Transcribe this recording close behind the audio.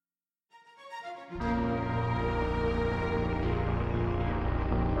Ward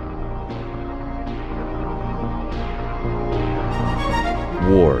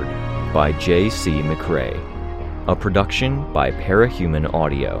by J.C. McCrae. A production by Parahuman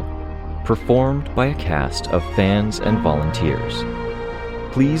Audio. Performed by a cast of fans and volunteers.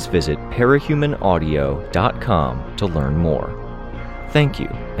 Please visit parahumanaudio.com to learn more. Thank you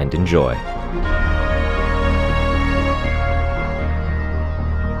and enjoy.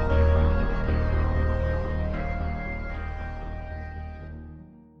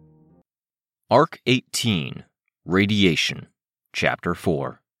 Arc 18, Radiation, Chapter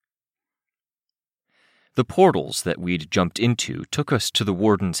 4. The portals that we'd jumped into took us to the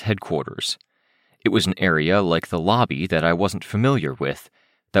Warden's headquarters. It was an area like the lobby that I wasn't familiar with,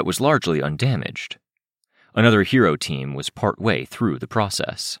 that was largely undamaged. Another hero team was partway through the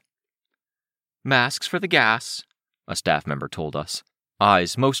process. "Masks for the gas," a staff member told us,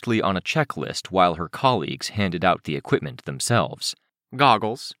 eyes mostly on a checklist while her colleagues handed out the equipment themselves.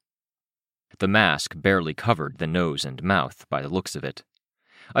 "Goggles." The mask barely covered the nose and mouth by the looks of it.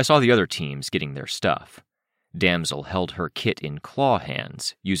 I saw the other teams getting their stuff. Damsel held her kit in claw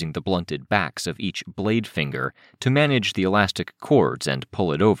hands, using the blunted backs of each blade finger to manage the elastic cords and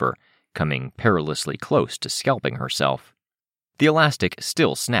pull it over, coming perilously close to scalping herself. The elastic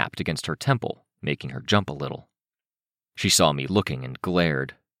still snapped against her temple, making her jump a little. She saw me looking and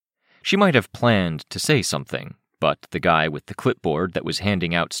glared. She might have planned to say something, but the guy with the clipboard that was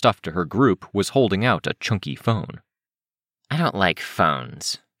handing out stuff to her group was holding out a chunky phone. "I don't like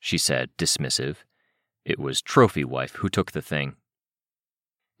phones," she said, dismissive. It was Trophy Wife who took the thing.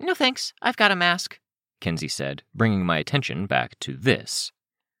 "No thanks, I've got a mask," Kenzie said, bringing my attention back to this.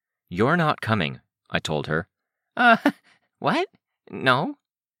 "You're not coming," I told her. What? No?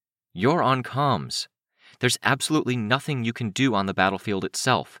 You're on comms. There's absolutely nothing you can do on the battlefield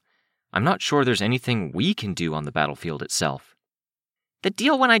itself. I'm not sure there's anything we can do on the battlefield itself." "The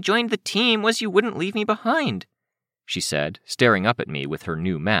deal when I joined the team was you wouldn't leave me behind," she said, staring up at me with her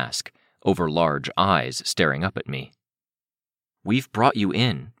new mask, over large eyes staring up at me. "We've brought you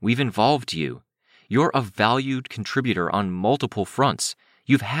in. We've involved you. You're a valued contributor on multiple fronts.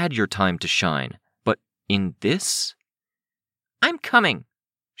 You've had your time to shine. But in this?" "I'm coming,"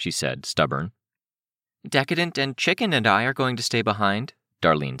 she said, stubborn. "Decadent and Chicken and I are going to stay behind,"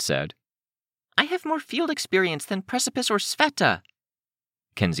 Darlene said. "I have more field experience than Precipice or Sveta,"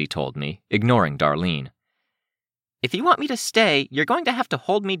 Kenzie told me, ignoring Darlene. "If you want me to stay, you're going to have to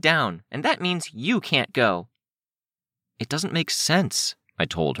hold me down, and that means you can't go." "It doesn't make sense," I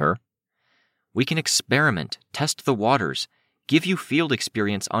told her. "We can experiment, test the waters, give you field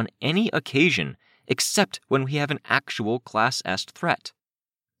experience on any occasion, except when we have an actual Class S threat."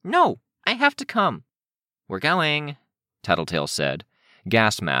 "No, I have to come." "We're going," Tattletale said,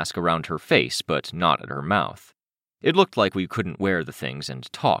 gas mask around her face but not at her mouth. It looked like we couldn't wear the things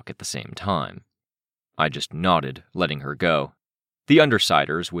and talk at the same time. I just nodded, letting her go. The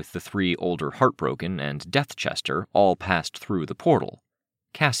Undersiders with the 3 older Heartbroken and Deathchester all passed through the portal.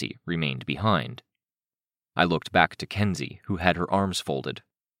 Cassie remained behind. I looked back to Kenzie, who had her arms folded.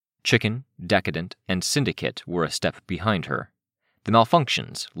 Chicken, Decadent, and Syndicate were a step behind her. The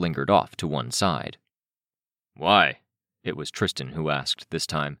Malfunctions lingered off to one side. "Why?" It was Tristan who asked this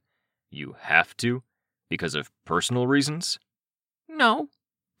time. "You have to? Because of personal reasons?" "No,"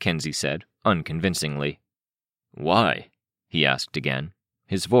 Kenzie said, unconvincingly. "Why?" he asked again.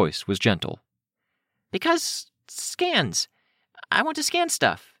 His voice was gentle. "Because scans. I want to scan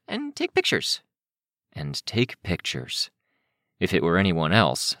stuff and take pictures." And take pictures. If it were anyone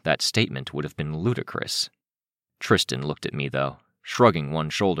else, that statement would have been ludicrous. Tristan looked at me, though, shrugging one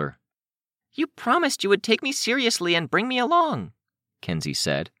shoulder. "You promised you would take me seriously and bring me along," Kenzie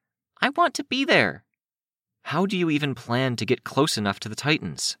said. "I want to be there." "How do you even plan to get close enough to the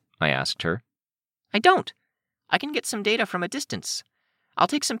Titans?" I asked her. "I don't. I can get some data from a distance. I'll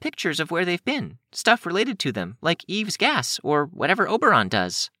take some pictures of where they've been, stuff related to them, like Eve's gas or whatever Oberon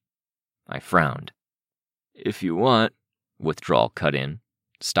does." I frowned. "If you want," Withdrawal cut in,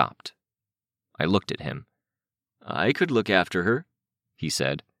 stopped. I looked at him. "I could look after her," he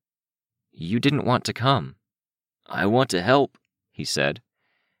said. "You didn't want to come." "I want to help," he said.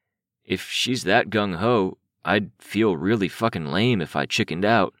 "If she's that gung-ho, I'd feel really fucking lame if I chickened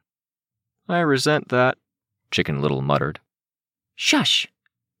out." "I resent that," Chicken Little muttered. "Shush,"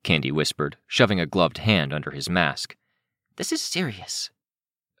 Candy whispered, shoving a gloved hand under his mask. "This is serious."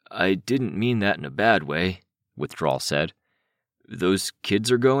 "I didn't mean that in a bad way," Withdrawal said. "Those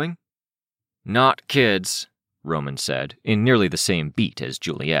kids are going?" "Not kids," Roman said, in nearly the same beat as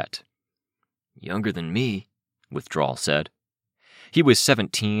Juliet. "Younger than me," Withdrawal said. He was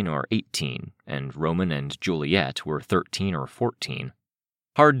 17 or 18, and Roman and Juliet were 13 or 14.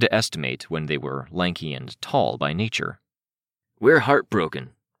 Hard to estimate when they were lanky and tall by nature. "We're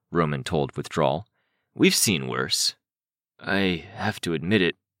heartbroken," Roman told Withdrawal. "We've seen worse." "I have to admit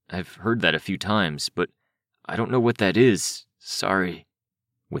it. I've heard that a few times, but I don't know what that is. Sorry,"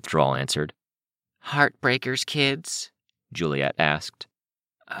 Withdrawal answered. "Heartbreakers, kids?" Juliet asked.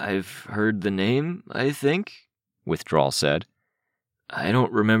 "I've heard the name, I think," Withdrawal said. "I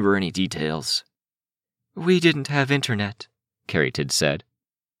don't remember any details." "We didn't have internet," Caryatid said.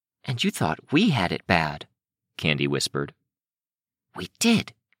 "And you thought we had it bad," Candy whispered. "We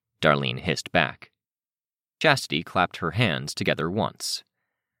did," Darlene hissed back. Chastity clapped her hands together once.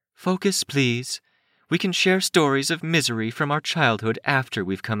 "Focus, please. We can share stories of misery from our childhood after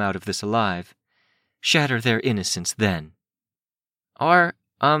we've come out of this alive. Shatter their innocence then." "Or,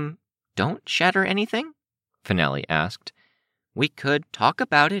 don't shatter anything?" Finale asked. "We could talk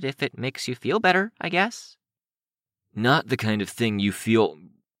about it if it makes you feel better, I guess." "Not the kind of thing you feel—"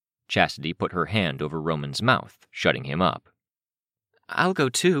 Chastity put her hand over Roman's mouth, shutting him up. "I'll go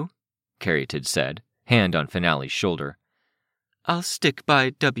too," Caryatid said, hand on Finale's shoulder. "I'll stick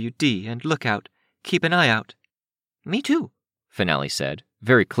by WD and look out. Keep an eye out." "Me too," Finale said,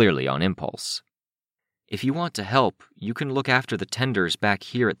 very clearly on impulse. "If you want to help, you can look after the tenders back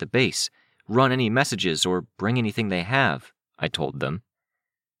here at the base, run any messages or bring anything they have," I told them.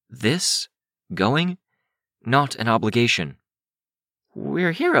 "This? Going? Not an obligation."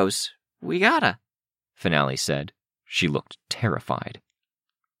 "We're heroes. We gotta," Finale said. She looked terrified.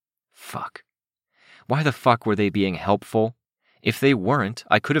 Fuck. Why the fuck were they being helpful? If they weren't,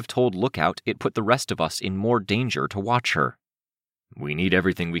 I could have told Lookout it put the rest of us in more danger to watch her. "We need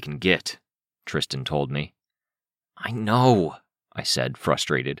everything we can get," Tristan told me. "I know," I said,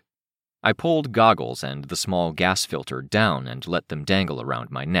 frustrated. I pulled goggles and the small gas filter down and let them dangle around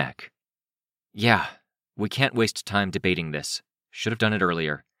my neck. "Yeah, we can't waste time debating this. Should have done it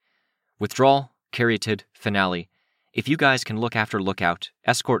earlier. Withdrawal, Caryatid, Finale. If you guys can look after Lookout,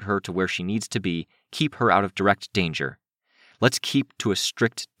 escort her to where she needs to be, keep her out of direct danger. Let's keep to a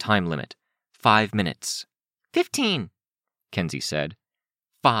strict time limit. 5 minutes. 15, Kenzie said.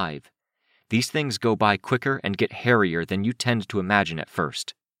 5. These things go by quicker and get hairier than you tend to imagine at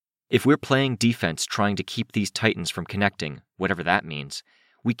first. If we're playing defense trying to keep these titans from connecting, whatever that means,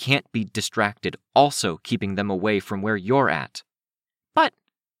 we can't be distracted also keeping them away from where you're at." "But—"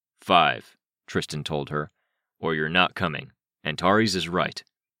 5, Tristan told her. "Or you're not coming. Antares is right."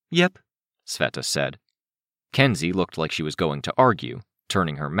 "Yep," Sveta said. Kenzie looked like she was going to argue,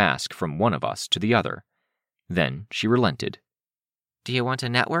 turning her mask from one of us to the other. Then she relented. "Do you want a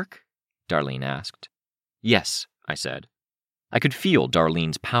network?" Darlene asked. "Yes," I said. I could feel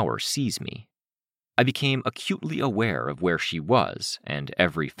Darlene's power seize me. I became acutely aware of where she was and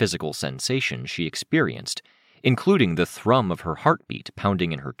every physical sensation she experienced, including the thrum of her heartbeat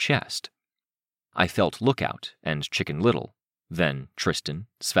pounding in her chest. I felt Lookout and Chicken Little, then Tristan,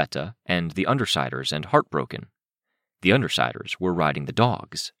 Sveta, and the Undersiders and Heartbroken. The Undersiders were riding the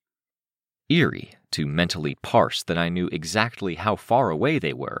dogs. Eerie to mentally parse that I knew exactly how far away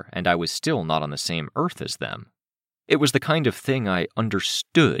they were and I was still not on the same Earth as them. It was the kind of thing I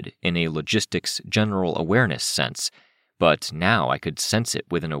understood in a logistics general awareness sense, but now I could sense it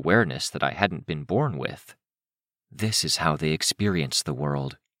with an awareness that I hadn't been born with. This is how they experience the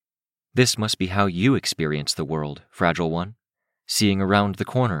world. This must be how you experience the world, Fragile One, seeing around the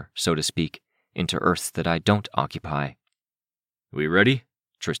corner, so to speak, into Earths that I don't occupy. "We ready?"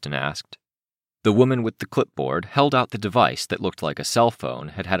 Tristan asked. The woman with the clipboard held out the device that looked like a cell phone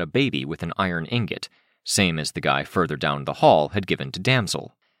had had a baby with an iron ingot, same as the guy further down the hall had given to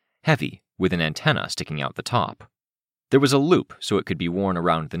Damsel, heavy, with an antenna sticking out the top. There was a loop so it could be worn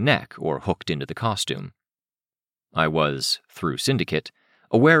around the neck or hooked into the costume. I was, through Syndicate,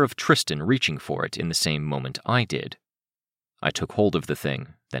 aware of Tristan reaching for it in the same moment I did. I took hold of the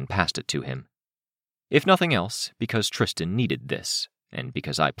thing, then passed it to him. If nothing else, because Tristan needed this, and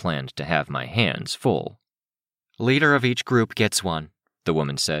because I planned to have my hands full. "Leader of each group gets one," the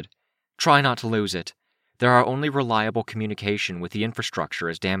woman said. "Try not to lose it. There are only reliable communication with the infrastructure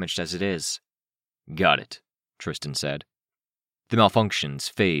as damaged as it is." "Got it," Tristan said. The malfunctions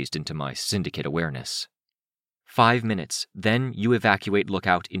phased into my Syndicate awareness. 5 minutes, then you evacuate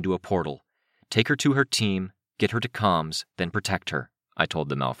Lookout into a portal. Take her to her team, get her to comms, then protect her, I told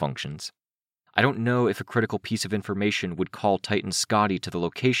the malfunctions. I don't know if a critical piece of information would call Titan Scotty to the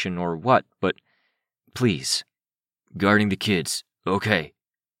location or what, but please. "Guarding the kids, okay,"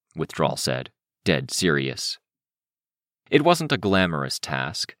 Withdrawal said, dead serious. It wasn't a glamorous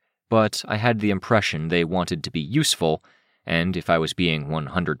task, but I had the impression they wanted to be useful, and if I was being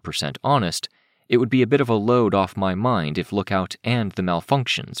 100% honest, it would be a bit of a load off my mind if Lookout and the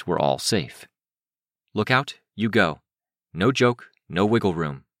malfunctions were all safe. "Lookout, you go. No joke, no wiggle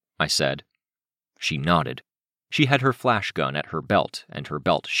room," I said. She nodded. She had her flash gun at her belt, and her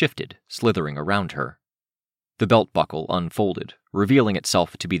belt shifted, slithering around her. The belt buckle unfolded, revealing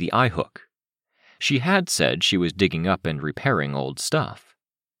itself to be the eye hook. She had said she was digging up and repairing old stuff.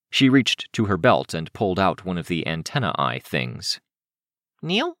 She reached to her belt and pulled out one of the antenna eye things.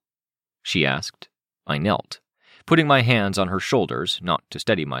 "Kneel?" she asked. I knelt, putting my hands on her shoulders, not to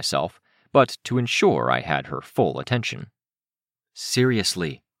steady myself, but to ensure I had her full attention.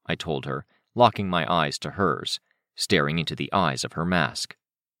 "Seriously," I told her, locking my eyes to hers, staring into the eyes of her mask.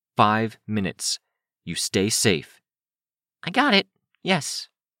 5 minutes. You stay safe." "I got it. Yes,"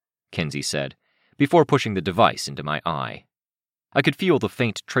 Kenzie said, before pushing the device into my eye. I could feel the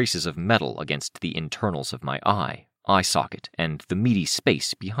faint traces of metal against the internals of my eye socket, and the meaty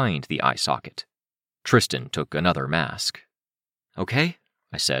space behind the eye socket. Tristan took another mask. "Okay,"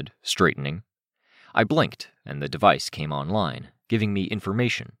 I said, straightening. I blinked, and the device came online, giving me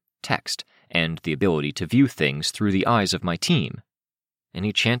information, text, and the ability to view things through the eyes of my team.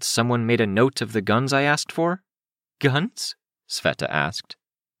 "Any chance someone made a note of the guns I asked for?" "Guns?" Sveta asked.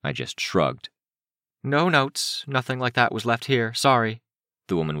 I just shrugged. "No notes. Nothing like that was left here. Sorry,"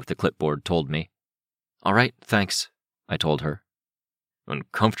 the woman with the clipboard told me. "All right, thanks," I told her.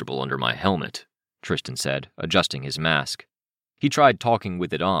 "Uncomfortable under my helmet," Tristan said, adjusting his mask. He tried talking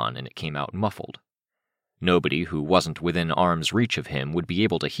with it on, and it came out muffled. Nobody who wasn't within arm's reach of him would be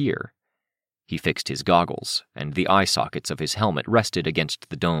able to hear. He fixed his goggles, and the eye sockets of his helmet rested against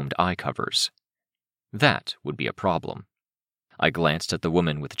the domed eye covers. That would be a problem. I glanced at the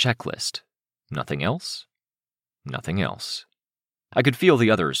woman with the checklist. Nothing else? Nothing else. I could feel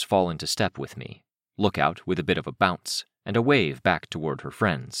the others fall into step with me, Lookout with a bit of a bounce, and a wave back toward her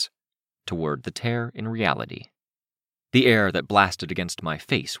friends, toward the tear in reality. The air that blasted against my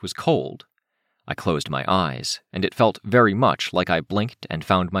face was cold. I closed my eyes, and it felt very much like I blinked and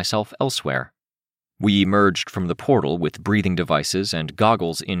found myself elsewhere. We emerged from the portal with breathing devices and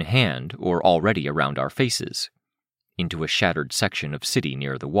goggles in hand or already around our faces, into a shattered section of city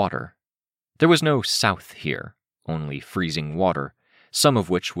near the water. There was no south here, only freezing water, some of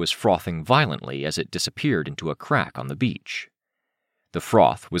which was frothing violently as it disappeared into a crack on the beach. The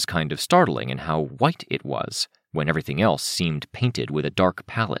froth was kind of startling in how white it was, when everything else seemed painted with a dark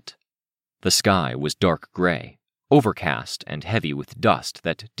palette. The sky was dark gray, overcast and heavy with dust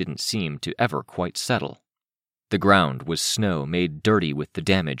that didn't seem to ever quite settle. The ground was snow made dirty with the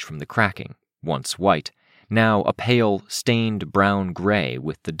damage from the cracking, once white, now a pale, stained brown-gray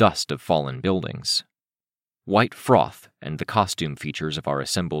with the dust of fallen buildings. White froth and the costume features of our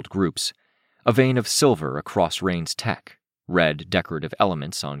assembled groups, a vein of silver across Rain's tech, red decorative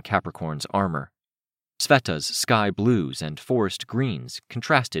elements on Capricorn's armor. Sveta's sky blues and forest greens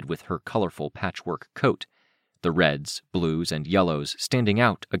contrasted with her colorful patchwork coat, the reds, blues, and yellows standing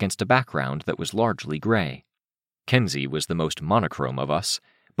out against a background that was largely gray. Kenzie was the most monochrome of us,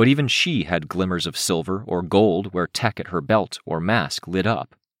 but even she had glimmers of silver or gold where tech at her belt or mask lit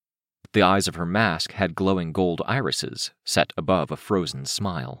up. The eyes of her mask had glowing gold irises set above a frozen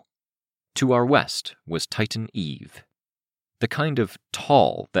smile. To our west was Titan Eve, the kind of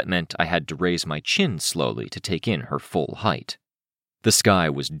tall that meant I had to raise my chin slowly to take in her full height. The sky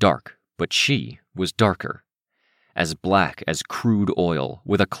was dark, but she was darker, as black as crude oil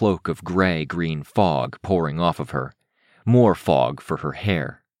with a cloak of gray-green fog pouring off of her, more fog for her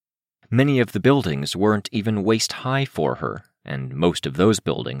hair. Many of the buildings weren't even waist-high for her, and most of those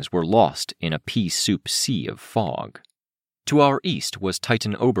buildings were lost in a pea-soup sea of fog. To our east was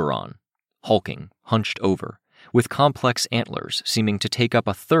Titan Oberon, hulking, hunched over, with complex antlers seeming to take up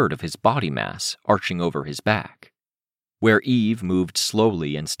a third of his body mass arching over his back. Where Eve moved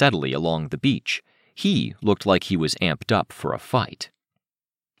slowly and steadily along the beach, he looked like he was amped up for a fight.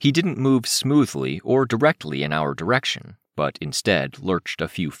 He didn't move smoothly or directly in our direction, but instead lurched a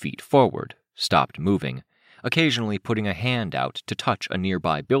few feet forward, stopped moving, occasionally putting a hand out to touch a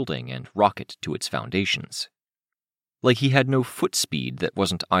nearby building and rock it to its foundations. Like he had no foot speed that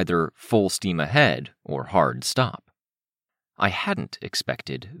wasn't either full steam ahead or hard stop. I hadn't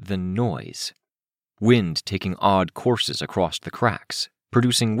expected the noise. Wind taking odd courses across the cracks,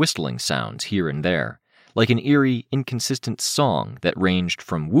 producing whistling sounds here and there, like an eerie, inconsistent song that ranged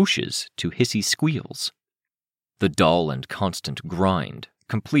from whooshes to hissy squeals. The dull and constant grind,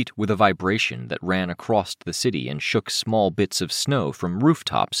 complete with a vibration that ran across the city and shook small bits of snow from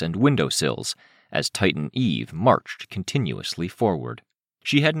rooftops and windowsills as Titan Eve marched continuously forward.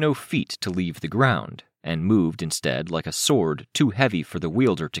 She had no feet to leave the ground, and moved instead like a sword too heavy for the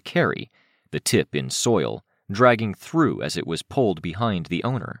wielder to carry, the tip in soil, dragging through as it was pulled behind the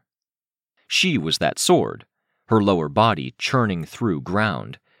owner. She was that sword, her lower body churning through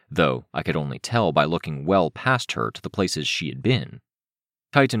ground, though I could only tell by looking well past her to the places she had been.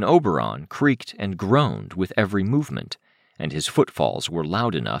 Titan Oberon creaked and groaned with every movement, and his footfalls were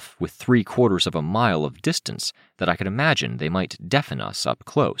loud enough with 3/4 of a mile of distance that I could imagine they might deafen us up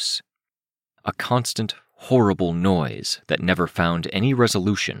close. A constant, horrible noise that never found any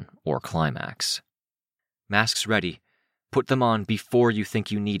resolution or climax. "Masks ready. Put them on before you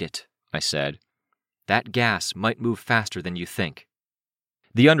think you need it," I said. "That gas might move faster than you think."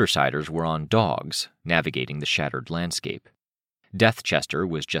 The Undersiders were on dogs, navigating the shattered landscape. Deathchester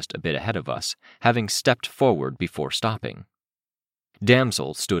was just a bit ahead of us, having stepped forward before stopping.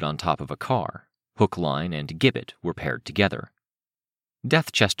 Damsel stood on top of a car. Hookline and Gibbet were paired together.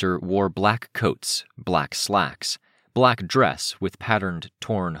 Deathchester wore black coats, black slacks, black dress with patterned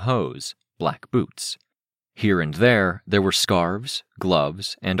torn hose, black boots. Here and there were scarves,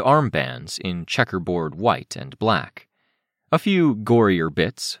 gloves, and armbands in checkerboard white and black. A few gorier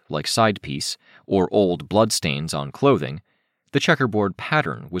bits, like sidepiece, or old bloodstains on clothing. The checkerboard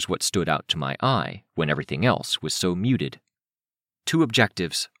pattern was what stood out to my eye when everything else was so muted. "2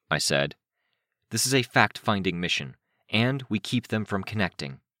 objectives," I said. "This is a fact-finding mission, and we keep them from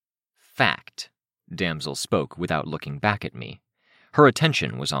connecting." "Fact," Damsel spoke without looking back at me. Her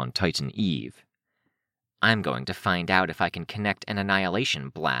attention was on Titan Eve. "I'm going to find out if I can connect an annihilation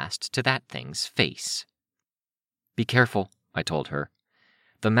blast to that thing's face." "Be careful," I told her.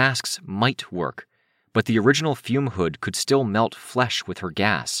 "The masks might work, but the original fume hood could still melt flesh with her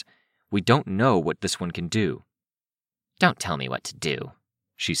gas. We don't know what this one can do." "Don't tell me what to do,"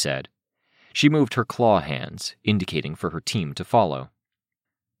 she said. She moved her claw hands, indicating for her team to follow.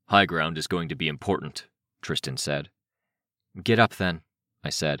 "High ground is going to be important," Tristan said. "Get up, then," I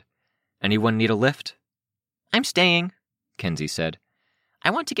said. "Anyone need a lift?" "I'm staying," Kenzie said.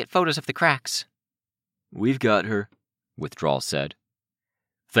 "I want to get photos of the cracks." "We've got her," Withdrawal said.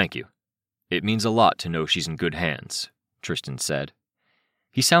 "Thank you. It means a lot to know she's in good hands," Tristan said.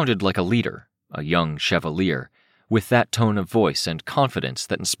 He sounded like a leader, a young chevalier, with that tone of voice and confidence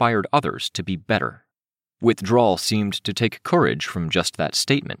that inspired others to be better. Withdrawal seemed to take courage from just that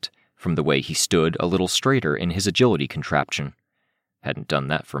statement, from the way he stood a little straighter in his agility contraption. Hadn't done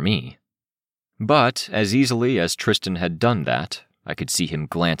that for me. But as easily as Tristan had done that, I could see him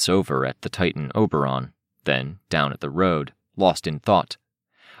glance over at the Titan Oberon, then down at the road, lost in thought,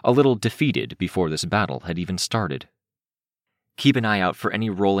 a little defeated before this battle had even started. "Keep an eye out for any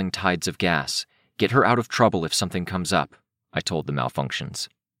rolling tides of gas. Get her out of trouble if something comes up," I told the malfunctions.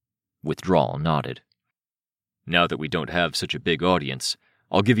 Withdrawal nodded. "Now that we don't have such a big audience,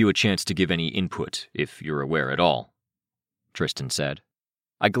 I'll give you a chance to give any input, if you're aware at all," Tristan said.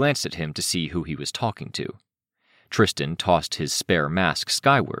 I glanced at him to see who he was talking to. Tristan tossed his spare mask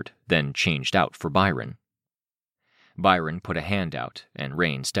skyward, then changed out for Byron. Byron put a hand out, and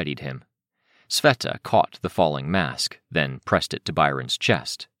Rain steadied him. Sveta caught the falling mask, then pressed it to Byron's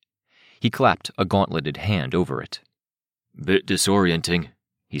chest. He clapped a gauntleted hand over it. "Bit disorienting,"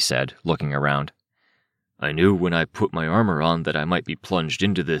 he said, looking around. "I knew when I put my armor on that I might be plunged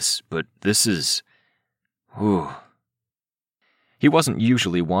into this, but this is... whew." He wasn't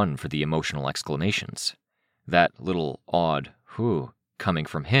usually one for the emotional exclamations. That little odd whew coming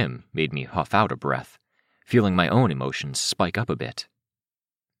from him made me huff out a breath, feeling my own emotions spike up a bit.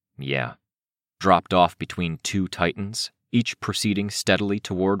 Yeah. Dropped off between 2 titans, each proceeding steadily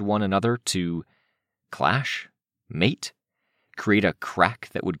toward one another to clash? Mate? Create a crack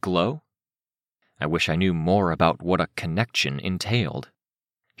that would glow? I wish I knew more about what a connection entailed.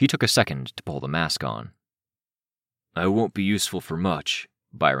 He took a second to pull the mask on. "I won't be useful for much,"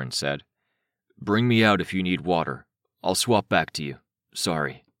 Byron said. "Bring me out if you need water. I'll swap back to you.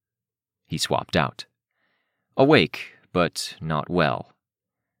 Sorry." He swapped out. Awake, but not well.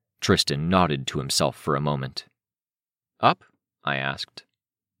 Tristan nodded to himself for a moment. "Up?" I asked.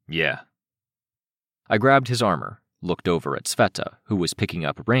 "Yeah." I grabbed his armor, looked over at Sveta, who was picking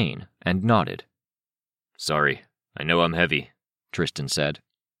up Rain, and nodded. "Sorry, I know I'm heavy," Tristan said.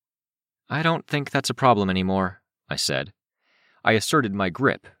 "I don't think that's a problem anymore," I said. I asserted my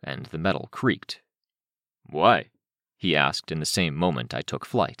grip, and the metal creaked. "Why?" he asked in the same moment I took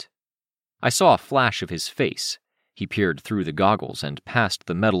flight. I saw a flash of his face. He peered through the goggles and past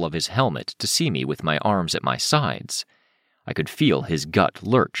the metal of his helmet to see me with my arms at my sides. I could feel his gut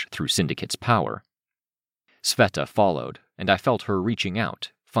lurch through Syndicate's power. Sveta followed, and I felt her reaching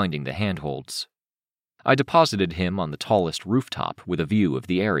out, finding the handholds. I deposited him on the tallest rooftop with a view of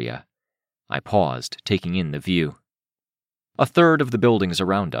the area. I paused, taking in the view. A third of the buildings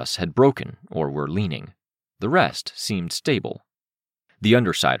around us had broken or were leaning. The rest seemed stable. The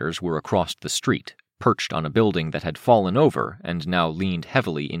Undersiders were across the street, perched on a building that had fallen over and now leaned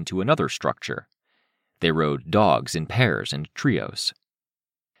heavily into another structure. They rode dogs in pairs and trios.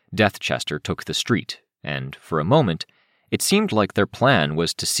 Deathchester took the street, and, for a moment, it seemed like their plan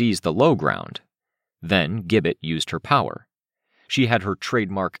was to seize the low ground. Then Gibbet used her power. She had her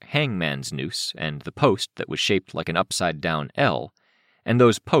trademark hangman's noose and the post that was shaped like an upside-down L, and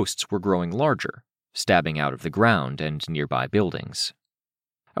those posts were growing larger, stabbing out of the ground and nearby buildings.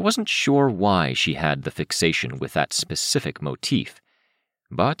 I wasn't sure why she had the fixation with that specific motif,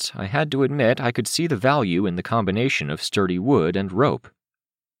 but I had to admit I could see the value in the combination of sturdy wood and rope.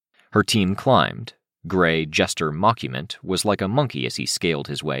 Her team climbed. Gray Jester Mockument was like a monkey as he scaled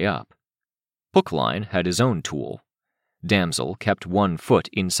his way up. Hookline had his own tool. Damsel kept one foot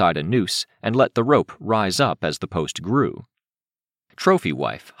inside a noose and let the rope rise up as the post grew. Trophy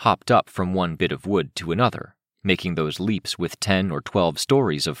Wife hopped up from one bit of wood to another, making those leaps with 10 or 12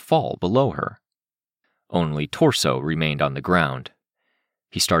 stories of fall below her. Only Torso remained on the ground.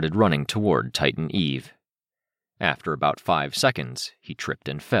 He started running toward Titan Eve. After about 5 seconds, he tripped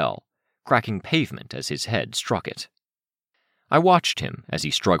and fell, cracking pavement as his head struck it. I watched him as he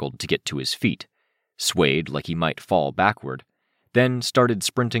struggled to get to his feet, swayed like he might fall backward, then started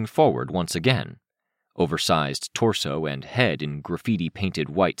sprinting forward once again, oversized torso and head in graffiti-painted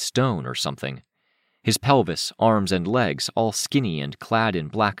white stone or something, his pelvis, arms, and legs all skinny and clad in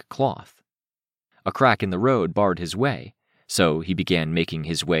black cloth. A crack in the road barred his way, so he began making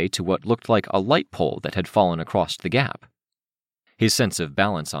his way to what looked like a light pole that had fallen across the gap. His sense of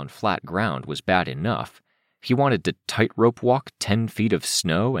balance on flat ground was bad enough. He wanted to tightrope walk 10 feet of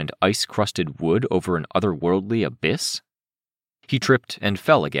snow and ice-crusted wood over an otherworldly abyss? He tripped and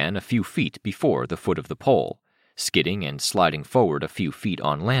fell again a few feet before the foot of the pole, skidding and sliding forward a few feet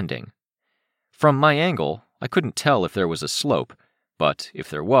on landing. From my angle, I couldn't tell if there was a slope, but if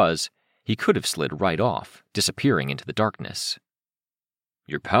there was, he could have slid right off, disappearing into the darkness.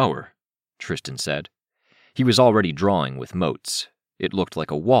 "Your power," Tristan said. He was already drawing with motes. It looked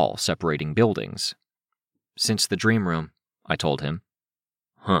like a wall separating buildings. "Since the dream room," I told him.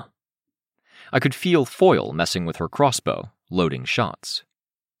 "Huh." I could feel Foil messing with her crossbow, loading shots.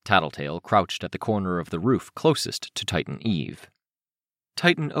 Tattletale crouched at the corner of the roof closest to Titan Eve.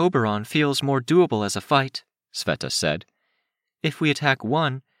 "Titan Oberon feels more doable as a fight," Sveta said. "If we attack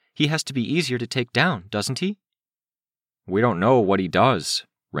one, he has to be easier to take down, doesn't he?" "We don't know what he does,"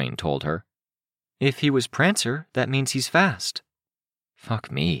 Rain told her. "If he was Prancer, that means he's fast."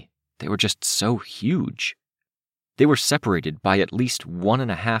 Fuck me, they were just so huge. They were separated by at least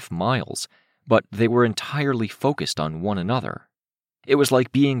 1.5 miles, but they were entirely focused on one another. It was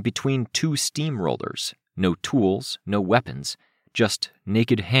like being between 2 steamrollers, no tools, no weapons, just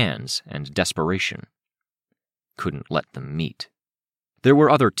naked hands and desperation. Couldn't let them meet. There were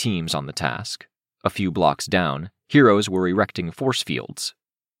other teams on the task. A few blocks down, heroes were erecting force fields.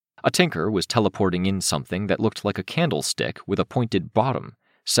 A tinker was teleporting in something that looked like a candlestick with a pointed bottom,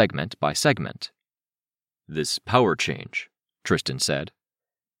 segment by segment. "This power change," Tristan said.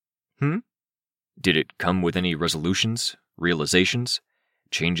 "Did it come with any resolutions, realizations,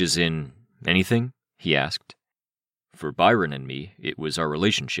 changes in anything?" he asked. "For Byron and me, it was our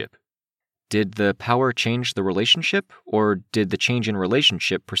relationship." "Did the power change the relationship, or did the change in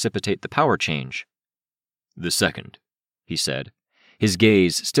relationship precipitate the power change?" "The second," he said, his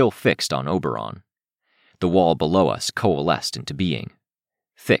gaze still fixed on Oberon. The wall below us coalesced into being.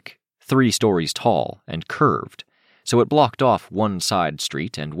 Thick, 3 stories tall, and curved, so it blocked off one side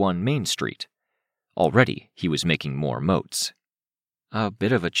street and one main street. Already he was making more moats. "A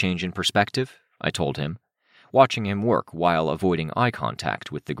bit of a change in perspective," I told him, watching him work while avoiding eye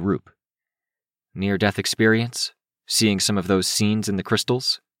contact with the group. "Near-death experience? Seeing some of those scenes in the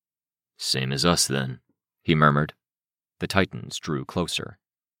crystals?" "Same as us, then," he murmured. The Titans drew closer.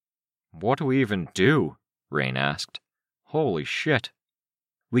 "What do we even do?" Rain asked. "Holy shit."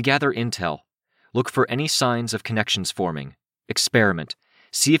 "We gather intel. Look for any signs of connections forming. Experiment.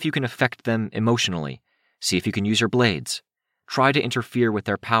 See if you can affect them emotionally. See if you can use your blades. Try to interfere with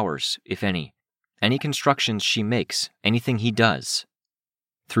their powers, if any. Any constructions she makes, anything he does."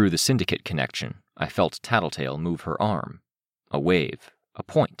 Through the Syndicate connection, I felt Tattletale move her arm. A wave, a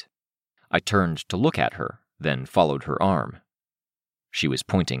point. I turned to look at her, then followed her arm. She was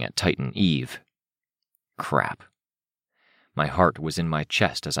pointing at Titan Eve. Crap. My heart was in my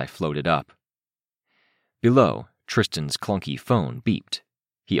chest as I floated up. Below, Tristan's clunky phone beeped.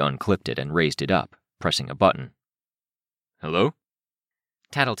 He unclipped it and raised it up, pressing a button. "Hello?"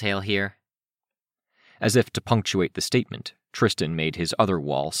 "Tattletale here. As if to punctuate the statement, Tristan made his other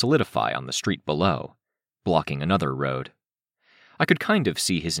wall solidify on the street below, blocking another road. I could kind of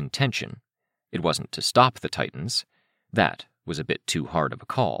see his intention. It wasn't to stop the Titans. That was a bit too hard of a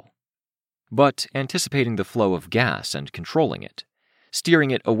call. But anticipating the flow of gas and controlling it,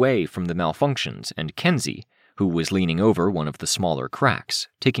 steering it away from the malfunctions and Kenzie, who was leaning over one of the smaller cracks,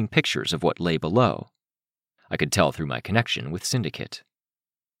 taking pictures of what lay below. I could tell through my connection with Syndicate.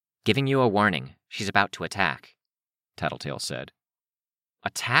 "Giving you a warning. She's about to attack," Tattletale said.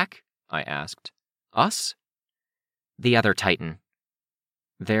 "Attack?" I asked. "Us?" "The other Titan."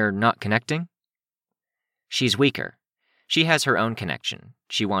 "They're not connecting?" "She's weaker. She has her own connection.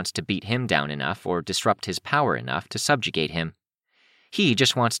 She wants to beat him down enough or disrupt his power enough to subjugate him. He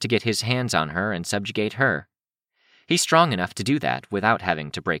just wants to get his hands on her and subjugate her. He's strong enough to do that without having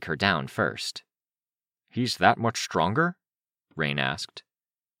to break her down first." "He's that much stronger?" Rain asked.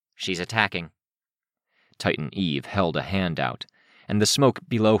 "She's attacking." Titan Eve held a hand out, and the smoke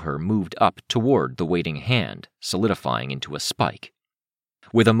below her moved up toward the waiting hand, solidifying into a spike.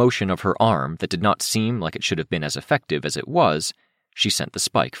 With a motion of her arm that did not seem like it should have been as effective as it was, she sent the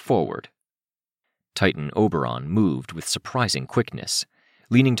spike forward. Titan Oberon moved with surprising quickness,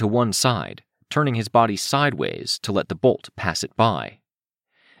 leaning to one side, turning his body sideways to let the bolt pass it by.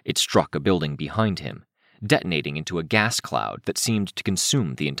 It struck a building behind him, detonating into a gas cloud that seemed to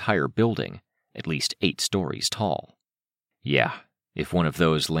consume the entire building, at least 8 stories tall. Yeah, if one of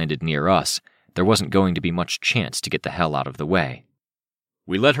those landed near us, there wasn't going to be much chance to get the hell out of the way.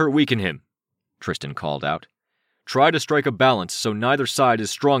 "We let her weaken him," Tristan called out. "Try to strike a balance so neither side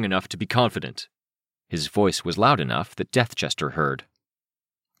is strong enough to be confident." His voice was loud enough that Deathchester heard.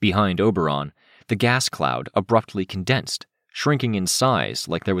 Behind Oberon, the gas cloud abruptly condensed, shrinking in size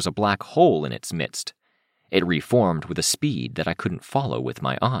like there was a black hole in its midst. It reformed with a speed that I couldn't follow with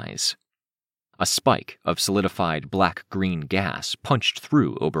my eyes. A spike of solidified black-green gas punched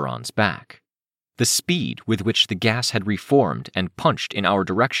through Oberon's back. The speed with which the gas had reformed and punched in our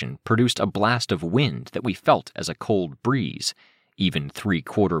direction produced a blast of wind that we felt as a cold breeze, even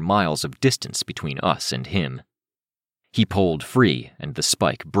 3/4 miles of distance between us and him. He pulled free, and the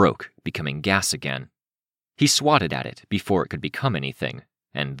spike broke, becoming gas again. He swatted at it before it could become anything,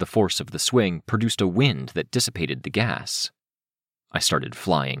 and the force of the swing produced a wind that dissipated the gas. I started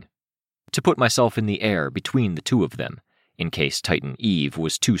flying. To put myself in the air between the two of them, in case Titan Eve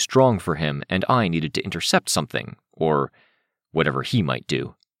was too strong for him and I needed to intercept something, or whatever he might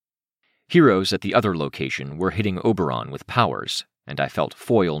do. Heroes at the other location were hitting Oberon with powers, and I felt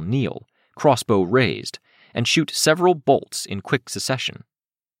Foil kneel, crossbow raised, and shoot several bolts in quick succession.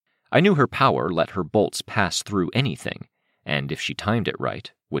 I knew her power let her bolts pass through anything, and if she timed it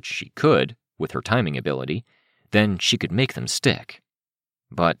right, which she could, with her timing ability, then she could make them stick.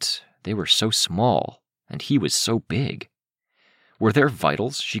 But they were so small, and he was so big. Were there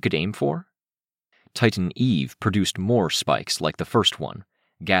vitals she could aim for? Titan Eve produced more spikes like the first one,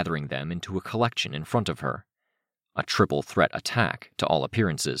 gathering them into a collection in front of her. A triple threat attack, to all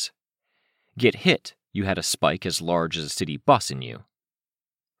appearances. Get hit, you had a spike as large as a city bus in you.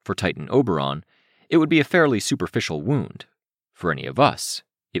 For Titan Oberon, it would be a fairly superficial wound. For any of us,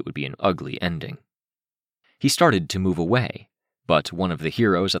 it would be an ugly ending. He started to move away, but one of the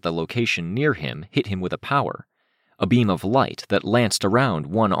heroes at the location near him hit him with a power, a beam of light that lanced around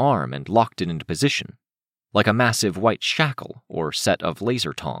one arm and locked it into position. Like a massive white shackle or set of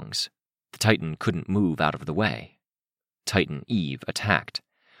laser tongs, the Titan couldn't move out of the way. Titan Eve attacked,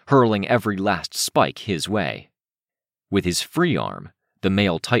 hurling every last spike his way. With his free arm, the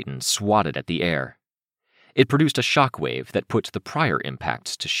male Titan swatted at the air. It produced a shockwave that put the prior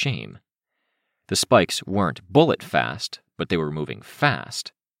impacts to shame. The spikes weren't bullet fast, but they were moving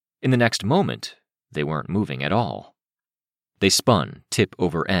fast. In the next moment, they weren't moving at all. They spun tip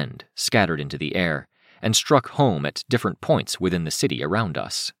over end, scattered into the air, and struck home at different points within the city around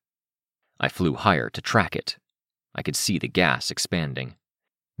us. I flew higher to track it. I could see the gas expanding.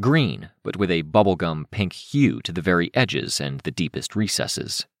 Green, but with a bubblegum pink hue to the very edges and the deepest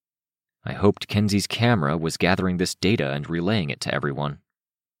recesses. I hoped Kenzie's camera was gathering this data and relaying it to everyone.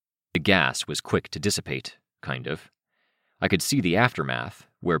 The gas was quick to dissipate, kind of. I could see the aftermath,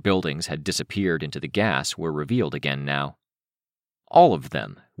 where buildings had disappeared into the gas were revealed again now. All of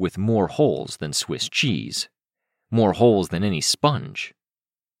them with more holes than Swiss cheese. More holes than any sponge.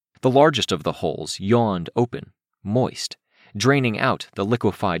 The largest of the holes yawned open, moist, draining out the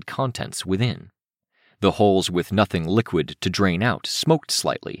liquefied contents within. The holes with nothing liquid to drain out smoked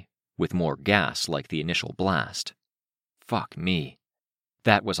slightly, with more gas like the initial blast. Fuck me.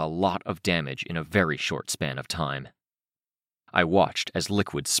 That was a lot of damage in a very short span of time. I watched as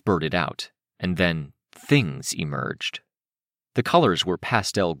liquid spurted out, and then things emerged. The colors were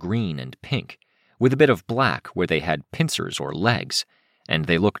pastel green and pink, with a bit of black where they had pincers or legs, and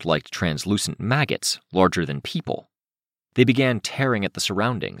they looked like translucent maggots larger than people. They began tearing at the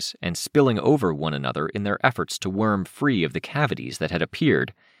surroundings and spilling over one another in their efforts to worm free of the cavities that had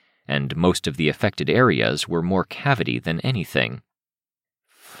appeared, and most of the affected areas were more cavity than anything.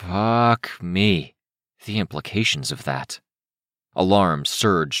 Fuck me. The implications of that. Alarm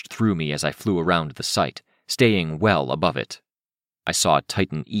surged through me as I flew around the site, staying well above it. I saw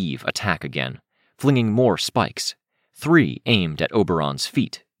Titan Eve attack again, flinging more spikes, 3 aimed at Oberon's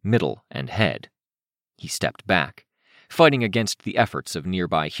feet, middle, and head. He stepped back, fighting against the efforts of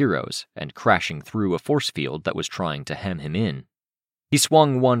nearby heroes and crashing through a force field that was trying to hem him in. He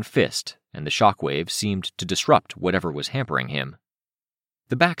swung one fist, and the shockwave seemed to disrupt whatever was hampering him.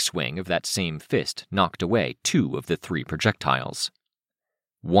 The backswing of that same fist knocked away 2 of the 3 projectiles.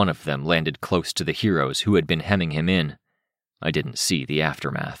 One of them landed close to the heroes who had been hemming him in. I didn't see the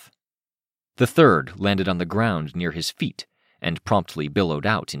aftermath. The third landed on the ground near his feet and promptly billowed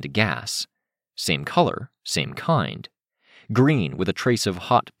out into gas. Same color, same kind. Green with a trace of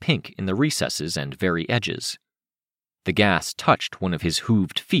hot pink in the recesses and very edges. The gas touched one of his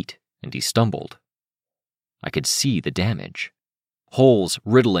hooved feet, and he stumbled. I could see the damage. Holes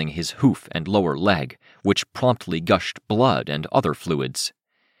riddling his hoof and lower leg, which promptly gushed blood and other fluids.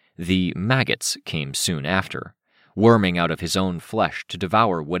 The maggots came soon after, worming out of his own flesh to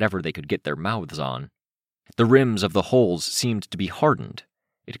devour whatever they could get their mouths on. The rims of the holes seemed to be hardened.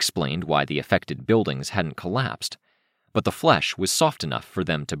 It explained why the affected buildings hadn't collapsed, but the flesh was soft enough for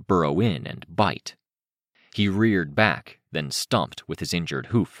them to burrow in and bite. He reared back, then stomped with his injured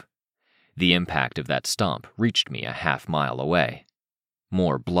hoof. The impact of that stomp reached me a half-mile away.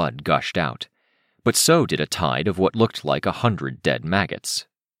 More blood gushed out, but so did a tide of what looked like 100 dead maggots.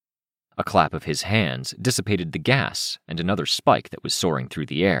 A clap of his hands dissipated the gas and another spike that was soaring through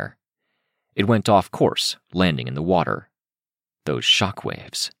the air. It went off course, landing in the water. Those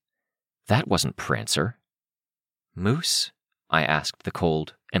shockwaves. That wasn't Prancer. Moose? I asked the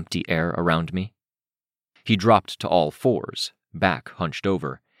cold, empty air around me. He dropped to all fours, back hunched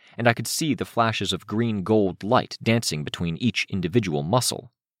over, and I could see the flashes of green-gold light dancing between each individual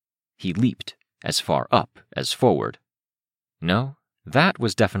muscle. He leaped, as far up as forward. No, that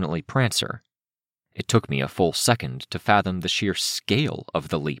was definitely Prancer. It took me a full second to fathom the sheer scale of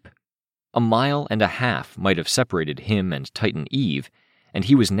the leap. 1.5 miles might have separated him and Titan Eve, and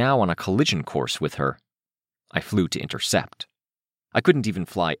he was now on a collision course with her. I flew to intercept. I couldn't even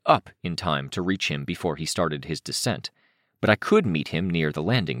fly up in time to reach him before he started his descent, but I could meet him near the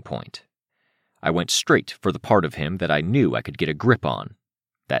landing point. I went straight for the part of him that I knew I could get a grip on,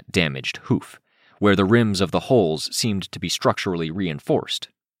 that damaged hoof, where the rims of the holes seemed to be structurally reinforced.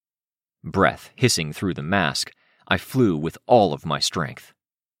 Breath hissing through the mask, I flew with all of my strength.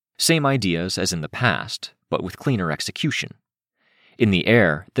 Same ideas as in the past, but with cleaner execution. In the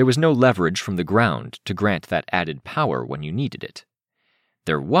air, there was no leverage from the ground to grant that added power when you needed it.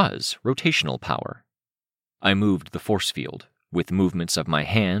 There was rotational power. I moved the force field, with movements of my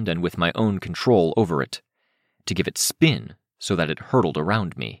hand and with my own control over it, to give it spin so that it hurtled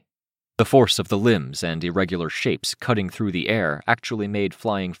around me. The force of the limbs and irregular shapes cutting through the air actually made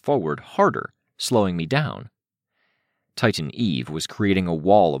flying forward harder, slowing me down. Titan Eve was creating a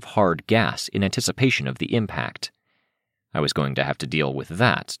wall of hard gas in anticipation of the impact. I was going to have to deal with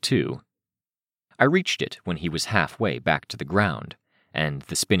that, too. I reached it when he was halfway back to the ground, and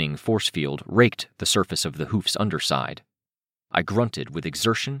the spinning force field raked the surface of the hoof's underside. I grunted with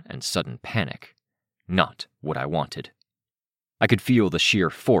exertion and sudden panic. Not what I wanted. I could feel the sheer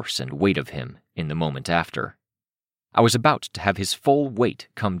force and weight of him in the moment after. I was about to have his full weight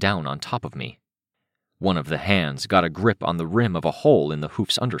come down on top of me. One of the hands got a grip on the rim of a hole in the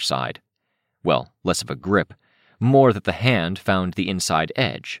hoof's underside. Well, less of a grip, more that the hand found the inside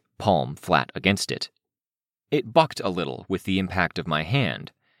edge, palm flat against it. It bucked a little with the impact of my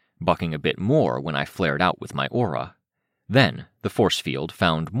hand, bucking a bit more when I flared out with my aura. Then the force field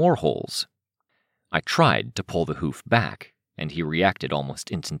found more holes. I tried to pull the hoof back, and he reacted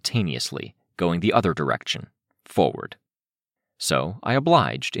almost instantaneously, going the other direction, forward. So I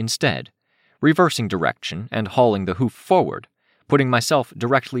obliged instead, reversing direction and hauling the hoof forward, putting myself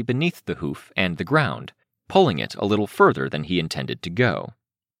directly beneath the hoof and the ground, pulling it a little further than he intended to go.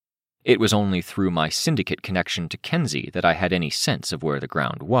 It was only through my syndicate connection to Kenzie that I had any sense of where the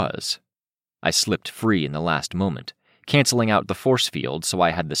ground was. I slipped free in the last moment, canceling out the force field so I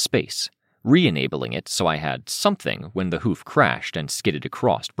had the space, re-enabling it so I had something when the hoof crashed and skidded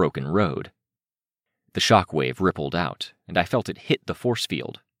across broken road. The shockwave rippled out, and I felt it hit the force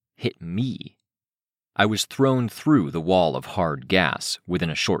field, hit me. I was thrown through the wall of hard gas within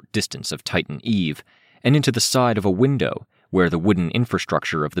a short distance of Titan Eve and into the side of a window where the wooden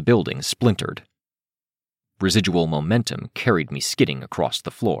infrastructure of the building splintered. Residual momentum carried me skidding across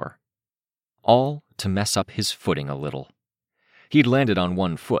the floor. All to mess up his footing a little. He'd landed on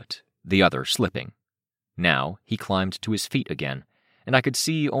one foot, the other slipping. Now he climbed to his feet again, and I could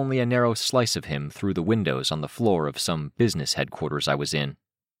see only a narrow slice of him through the windows on the floor of some business headquarters I was in.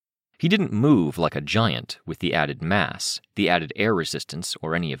 He didn't move like a giant with the added mass, the added air resistance,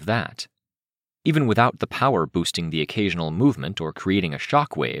 or any of that. Even without the power boosting the occasional movement or creating a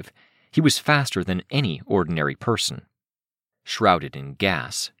shock wave, he was faster than any ordinary person. Shrouded in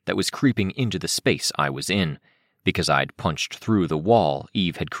gas that was creeping into the space I was in, because I'd punched through the wall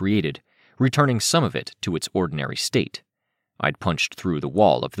Eve had created, returning some of it to its ordinary state. I'd punched through the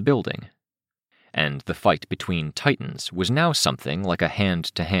wall of the building. And the fight between Titans was now something like a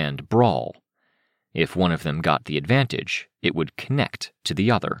hand-to-hand brawl. If one of them got the advantage, it would connect to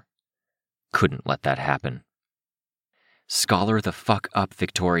the other. Couldn't let that happen. Scholar the fuck up,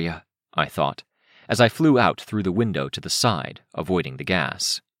 Victoria, I thought, as I flew out through the window to the side, avoiding the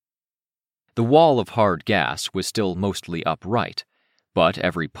gas. The wall of hard gas was still mostly upright, but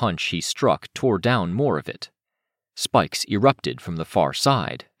every punch he struck tore down more of it. Spikes erupted from the far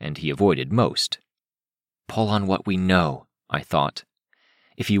side, and he avoided most. Pull on what we know, I thought.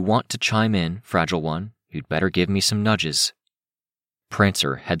 If you want to chime in, Fragile One, you'd better give me some nudges.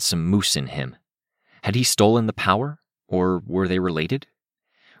 Prancer had some moose in him. Had he stolen the power, or were they related?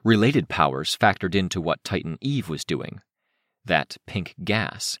 Related powers factored into what Titan Eve was doing. That pink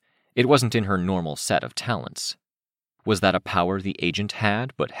gas, it wasn't in her normal set of talents. Was that a power the agent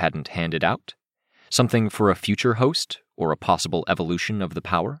had but hadn't handed out? Something for a future host, or a possible evolution of the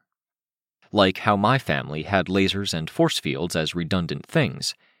power? Like how my family had lasers and force fields as redundant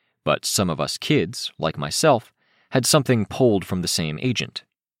things, but some of us kids, like myself, had something pulled from the same agent.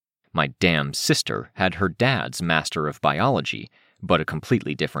 My damn sister had her dad's master of biology, but a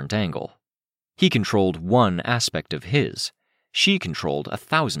completely different angle. He controlled one aspect of his. She controlled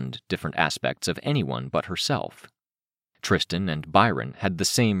 1,000 different aspects of anyone but herself. Tristan and Byron had the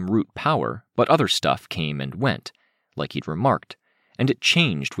same root power, but other stuff came and went, like he'd remarked, and it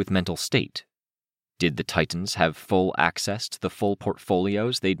changed with mental state. Did the Titans have full access to the full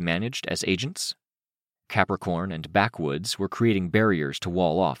portfolios they'd managed as agents? Capricorn and Backwoods were creating barriers to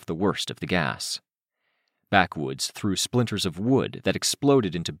wall off the worst of the gas. Backwoods threw splinters of wood that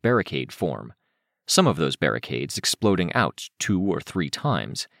exploded into barricade form, some of those barricades exploding out 2 or 3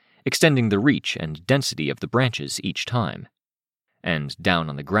 times, extending the reach and density of the branches each time. And down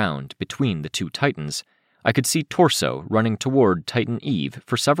on the ground, between the 2 Titans, I could see Torso running toward Titan Eve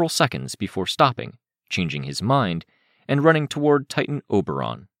for several seconds before stopping, changing his mind, and running toward Titan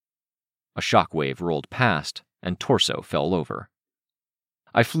Oberon. A shockwave rolled past, and Torso fell over.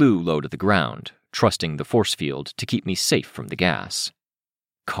 I flew low to the ground, trusting the force field to keep me safe from the gas.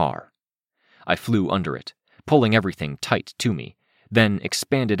 Car. I flew under it, pulling everything tight to me, then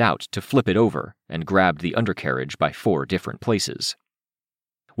expanded out to flip it over and grabbed the undercarriage by 4 different places.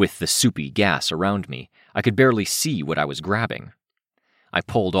 With the soupy gas around me, I could barely see what I was grabbing. I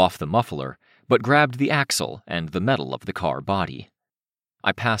pulled off the muffler, but grabbed the axle and the metal of the car body.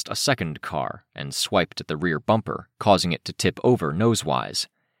 I passed a second car and swiped at the rear bumper, causing it to tip over nosewise.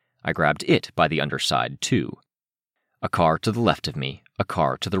 I grabbed it by the underside, too. A car to the left of me, a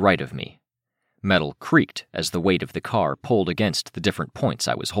car to the right of me. Metal creaked as the weight of the car pulled against the different points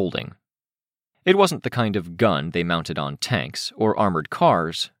I was holding. It wasn't the kind of gun they mounted on tanks or armored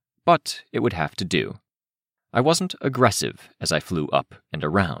cars, but it would have to do. I wasn't aggressive as I flew up and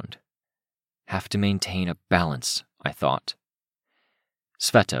around. Have to maintain a balance, I thought.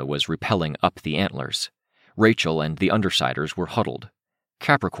 Sveta was rappelling up the antlers. Rachel and the Undersiders were huddled.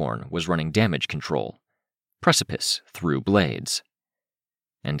 Capricorn was running damage control. Precipice threw blades.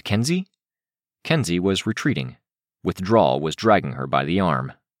 And Kenzie? Kenzie was retreating. Withdrawal was dragging her by the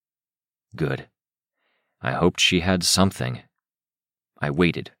arm. Good. I hoped she had something. I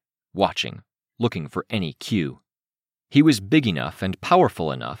waited, watching, looking for any cue. He was big enough and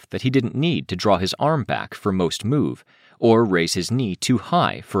powerful enough that he didn't need to draw his arm back for most move, or raise his knee too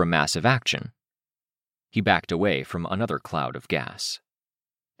high for a massive action. He backed away from another cloud of gas.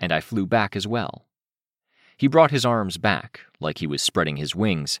 And I flew back as well. He brought his arms back, like he was spreading his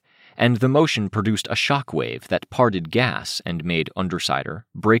wings, and the motion produced a shock wave that parted gas and made Undersider,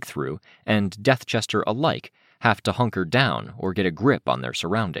 Breakthrough, and Deathchester alike have to hunker down or get a grip on their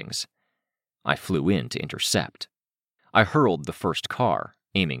surroundings. I flew in to intercept. I hurled the first car,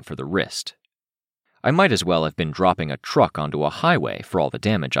 aiming for the wrist. I might as well have been dropping a truck onto a highway for all the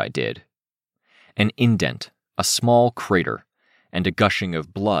damage I did. An indent, a small crater, and a gushing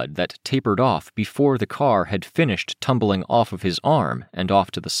of blood that tapered off before the car had finished tumbling off of his arm and off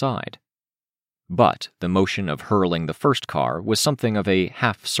to the side. But the motion of hurling the first car was something of a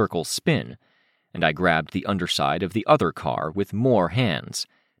half-circle spin, and I grabbed the underside of the other car with more hands,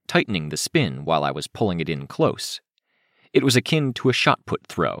 tightening the spin while I was pulling it in close. It was akin to a shot-put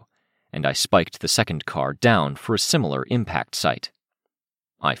throw, and I spiked the second car down for a similar impact site.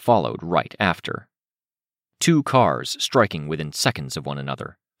 I followed right after. 2 cars striking within seconds of one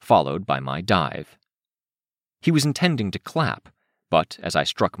another, followed by my dive. He was intending to clap, but as I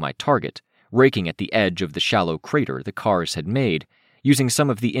struck my target, raking at the edge of the shallow crater the cars had made, using some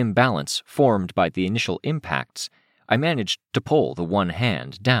of the imbalance formed by the initial impacts, I managed to pull the one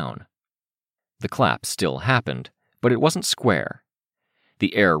hand down. The clap still happened, but it wasn't square.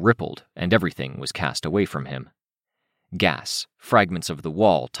 The air rippled, and everything was cast away from him. Gas, fragments of the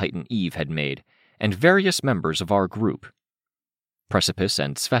wall Titan Eve had made, and various members of our group. Precipice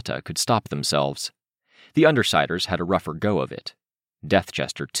and Sveta could stop themselves. The Undersiders had a rougher go of it.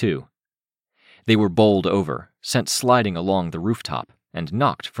 Deathjester, too. They were bowled over, sent sliding along the rooftop, and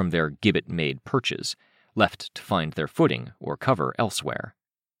knocked from their gibbet-made perches, left to find their footing or cover elsewhere.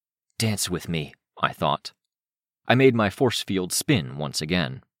 Dance with me, I thought. I made my force field spin once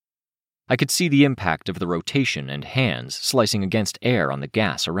again. I could see the impact of the rotation and hands slicing against air on the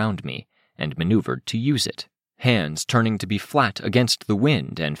gas around me, and maneuvered to use it, hands turning to be flat against the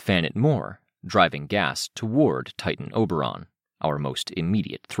wind and fan it more, driving gas toward Titan Oberon, our most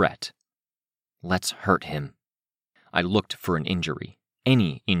immediate threat. Let's hurt him. I looked for an injury,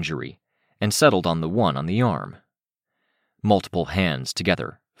 any injury, and settled on the one on the arm. Multiple hands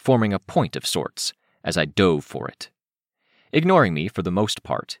together, forming a point of sorts, as I dove for it. Ignoring me for the most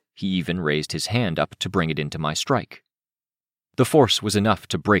part, he even raised his hand up to bring it into my strike. The force was enough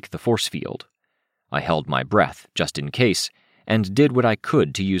to break the force field. I held my breath, just in case, and did what I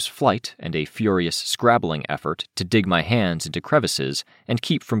could to use flight and a furious scrabbling effort to dig my hands into crevices and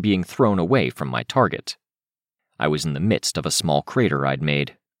keep from being thrown away from my target. I was in the midst of a small crater I'd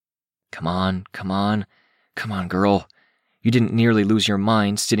made. Come on, girl. You didn't nearly lose your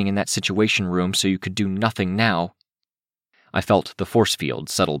mind sitting in that situation room so you could do nothing now. I felt the force field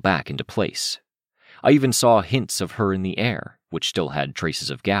settle back into place. I even saw hints of her in the air, which still had traces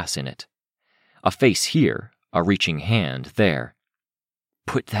of gas in it. A face here, a reaching hand there.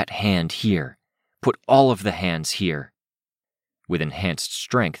 Put that hand here. Put all of the hands here. With enhanced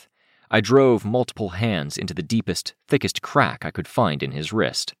strength, I drove multiple hands into the deepest, thickest crack I could find in his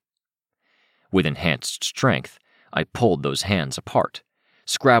wrist. With enhanced strength, I pulled those hands apart,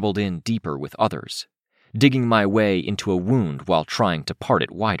 scrabbled in deeper with others, digging my way into a wound while trying to part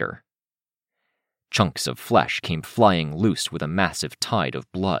it wider. Chunks of flesh came flying loose with a massive tide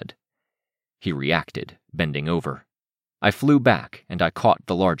of blood. He reacted, bending over. I flew back, and I caught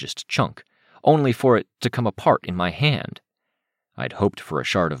the largest chunk, only for it to come apart in my hand. I'd hoped for a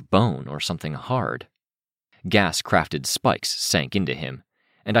shard of bone or something hard. Gas-crafted spikes sank into him,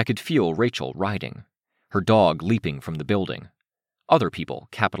 and I could feel Rachel riding, her dog leaping from the building, other people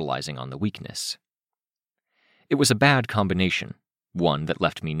capitalizing on the weakness. It was a bad combination, one that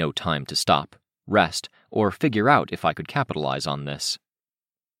left me no time to stop, rest, or figure out if I could capitalize on this.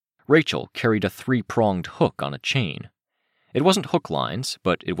 Rachel carried a 3-pronged hook on a chain. It wasn't hook lines,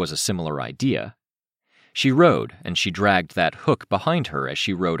 but it was a similar idea. She rode, and she dragged that hook behind her as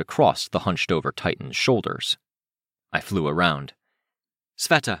she rode across the hunched-over Titan's shoulders. I flew around.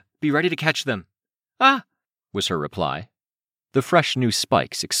 Sveta, be ready to catch them. Ah! Was her reply. The fresh new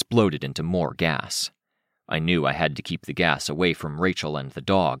spikes exploded into more gas. I knew I had to keep the gas away from Rachel and the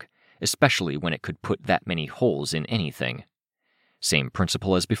dog, especially when it could put that many holes in anything. Same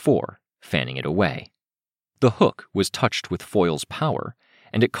principle as before, fanning it away. The hook was touched with Foil's power,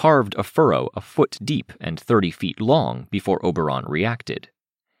 and it carved a furrow a foot deep and 30 feet long before Oberon reacted.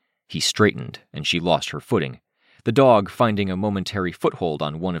 He straightened, and she lost her footing, the dog finding a momentary foothold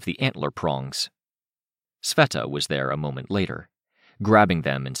on one of the antler prongs. Sveta was there a moment later, grabbing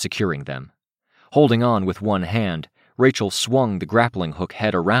them and securing them. Holding on with one hand, Rachel swung the grappling hook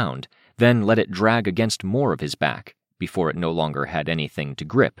head around, then let it drag against more of his back, before it no longer had anything to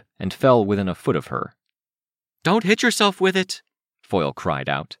grip and fell within a foot of her. Don't hit yourself with it, Foil cried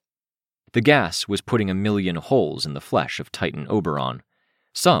out. The gas was putting a million holes in the flesh of Titan Oberon,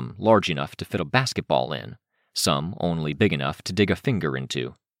 some large enough to fit a basketball in, some only big enough to dig a finger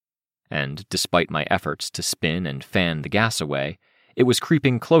into. And despite my efforts to spin and fan the gas away, it was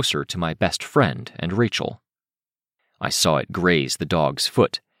creeping closer to my best friend and Rachel. I saw it graze the dog's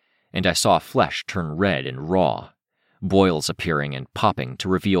foot, and I saw flesh turn red and raw, boils appearing and popping to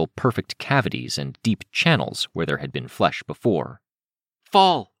reveal perfect cavities and deep channels where there had been flesh before.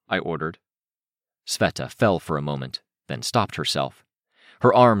 "Fall!" I ordered. Sveta fell for a moment, then stopped herself,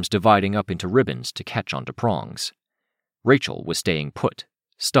 her arms dividing up into ribbons to catch onto prongs. Rachel was staying put,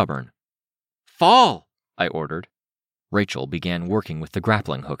 stubborn. "Fall!" I ordered. Rachel began working with the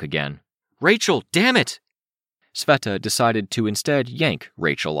grappling hook again. "Rachel, damn it!" Sveta decided to instead yank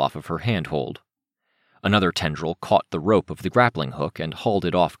Rachel off of her handhold. Another tendril caught the rope of the grappling hook and hauled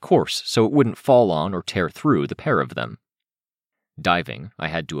it off course so it wouldn't fall on or tear through the pair of them. Diving, I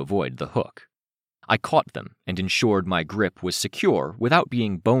had to avoid the hook. I caught them and ensured my grip was secure without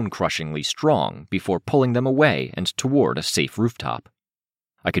being bone-crushingly strong before pulling them away and toward a safe rooftop.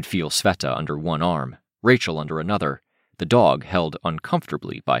 I could feel Sveta under one arm, Rachel under another, the dog held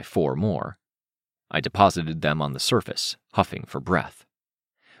uncomfortably by 4 more. I deposited them on the surface, huffing for breath.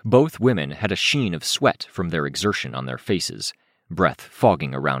 Both women had a sheen of sweat from their exertion on their faces, breath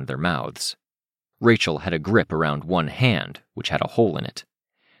fogging around their mouths. Rachel had a grip around one hand, which had a hole in it.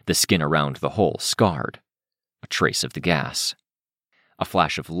 The skin around the hole scarred. A trace of the gas. A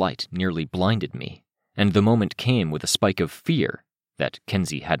flash of light nearly blinded me, and the moment came with a spike of fear that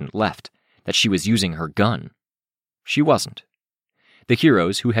Kenzie hadn't left, that she was using her gun. She wasn't. The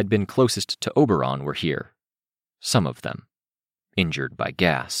heroes who had been closest to Oberon were here. Some of them. Injured by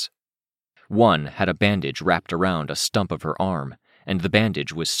gas. One had a bandage wrapped around a stump of her arm, and the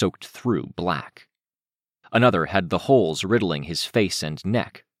bandage was soaked through black. Another had the holes riddling his face and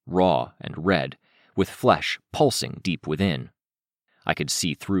neck, raw and red, with flesh pulsing deep within. I could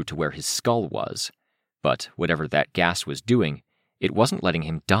see through to where his skull was, but whatever that gas was doing, it wasn't letting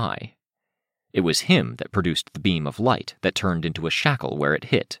him die. It was him that produced the beam of light that turned into a shackle where it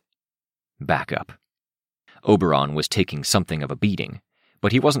hit. Backup. Oberon was taking something of a beating,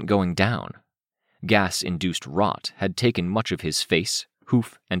 but he wasn't going down. Gas-induced rot had taken much of his face,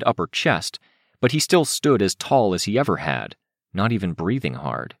 hoof, and upper chest, but he still stood as tall as he ever had, not even breathing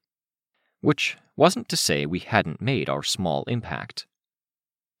hard. Which wasn't to say we hadn't made our small impact.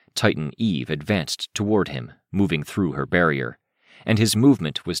 Titan Eve advanced toward him, moving through her barrier, and his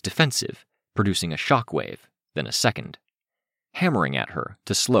movement was defensive, producing a shockwave, then a second, hammering at her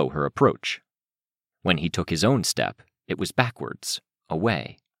to slow her approach. When he took his own step, it was backwards,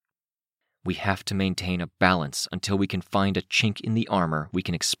 away. We have to maintain a balance until we can find a chink in the armor we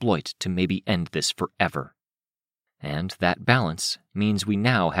can exploit to maybe end this forever. And that balance means we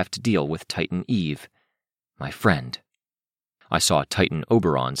now have to deal with Titan Eve, my friend. I saw Titan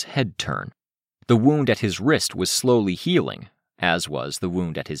Oberon's head turn. The wound at his wrist was slowly healing, as was the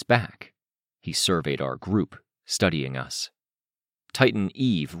wound at his back. He surveyed our group, studying us. Titan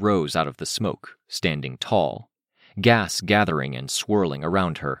Eve rose out of the smoke, standing tall, gas gathering and swirling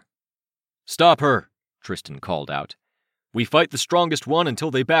around her. "Stop her," Tristan called out. "We fight the strongest one until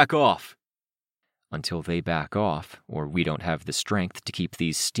they back off." Until they back off, or we don't have the strength to keep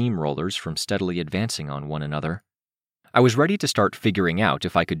these steamrollers from steadily advancing on one another. I was ready to start figuring out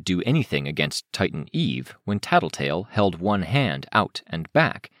if I could do anything against Titan Eve when Tattletale held one hand out and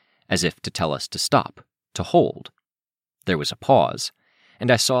back, as if to tell us to stop, to hold. There was a pause,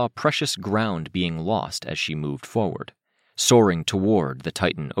 and I saw precious ground being lost as she moved forward, soaring toward the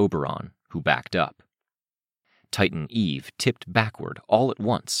Titan Oberon, who backed up. Titan Eve tipped backward all at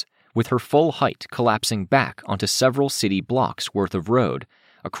once, with her full height collapsing back onto several city blocks worth of road,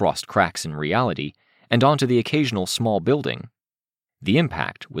 across cracks in reality, and onto the occasional small building. The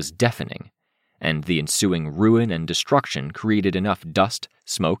impact was deafening, and the ensuing ruin and destruction created enough dust,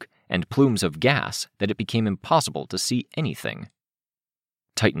 smoke, and plumes of gas that it became impossible to see anything.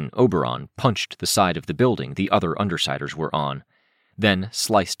 Titan Oberon punched the side of the building the other Undersiders were on, then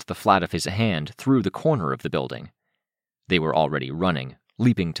sliced the flat of his hand through the corner of the building. They were already running,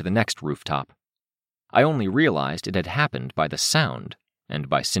 leaping to the next rooftop. I only realized it had happened by the sound, and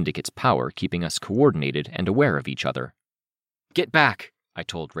by Syndicate's power keeping us coordinated and aware of each other. "Get back," I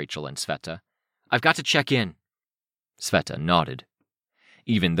told Rachel and Sveta. "I've got to check in." Sveta nodded.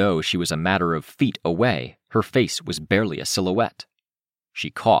 Even though she was a matter of feet away, her face was barely a silhouette.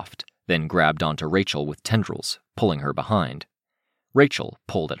 She coughed, then grabbed onto Rachel with tendrils, pulling her behind. Rachel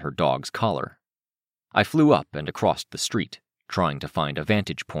pulled at her dog's collar. I flew up and across the street, trying to find a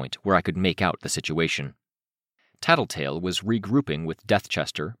vantage point where I could make out the situation. Tattletale was regrouping with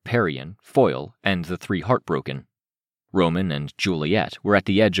Deathchester, Parian, Foil, and the 3 Heartbroken. Roman and Juliet were at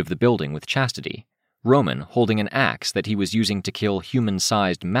the edge of the building with Chastity, Roman holding an axe that he was using to kill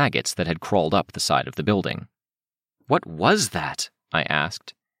human-sized maggots that had crawled up the side of the building. "What was that?" I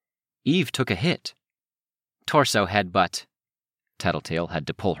asked. "Eve took a hit." "Torso headbutt." Tattletale had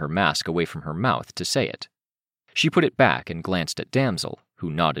to pull her mask away from her mouth to say it. She put it back and glanced at Damsel,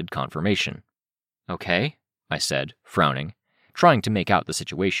 who nodded confirmation. Okay, I said, frowning, trying to make out the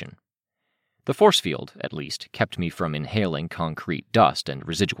situation. The force field, at least, kept me from inhaling concrete dust and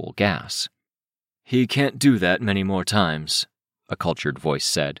residual gas. He can't do that many more times, a cultured voice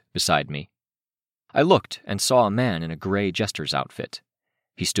said, beside me. I looked and saw a man in a gray jester's outfit.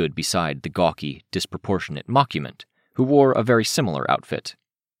 He stood beside the gawky, disproportionate Mockument, who wore a very similar outfit.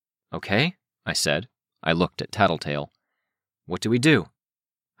 Okay, I said. I looked at Tattletale. What do we do?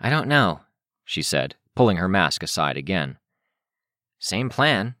 I don't know, she said, pulling her mask aside again. Same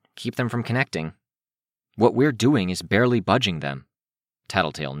plan, keep them from connecting. What we're doing is barely budging them.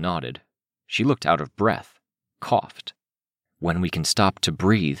 Tattletale nodded. She looked out of breath, coughed. When we can stop to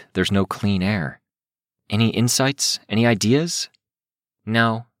breathe, there's no clean air. Any insights? Any ideas?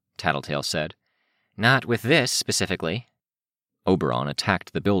 No, Tattletale said. Not with this, specifically. Oberon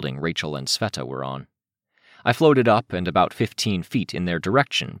attacked the building Rachel and Sveta were on. I floated up and about 15 feet in their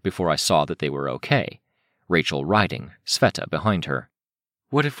direction before I saw that they were okay, Rachel riding, Sveta behind her.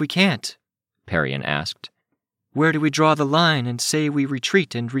 What if we can't? Parian asked. Where do we draw the line and say we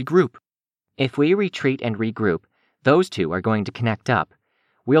retreat and regroup? If we retreat and regroup, those two are going to connect up.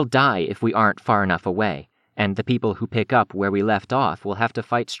 We'll die if we aren't far enough away, and the people who pick up where we left off will have to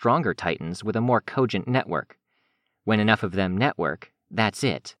fight stronger Titans with a more cogent network. When enough of them network, that's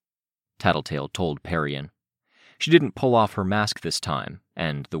it, Tattletale told Parian. She didn't pull off her mask this time,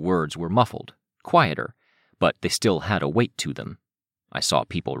 and the words were muffled, quieter, but they still had a weight to them. I saw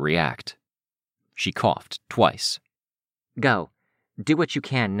people react. She coughed twice. Go. Do what you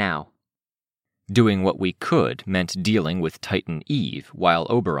can now. Doing what we could meant dealing with Titan Eve while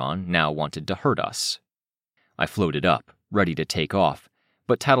Oberon now wanted to hurt us. I floated up, ready to take off,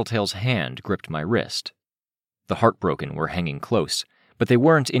 but Tattletale's hand gripped my wrist. The Heartbroken were hanging close, but they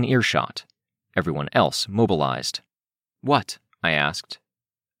weren't in earshot. Everyone else mobilized. What? I asked.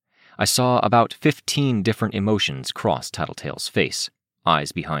 I saw about 15 different emotions cross Tattletale's face,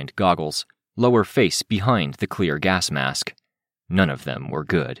 eyes behind goggles, lower face behind the clear gas mask. None of them were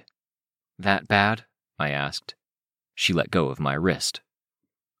good. That bad? I asked. She let go of my wrist.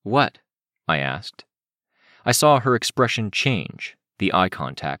 What? I asked. I saw her expression change, the eye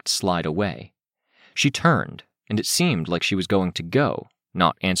contact slide away. She turned, and it seemed like she was going to go,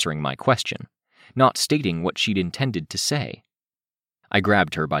 not answering my question, not stating what she'd intended to say. I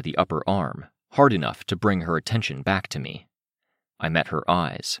grabbed her by the upper arm, hard enough to bring her attention back to me. I met her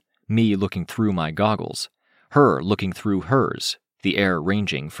eyes, me looking through my goggles, her looking through hers, the air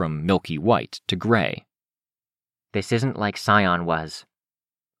ranging from milky white to gray. This isn't like Scion was,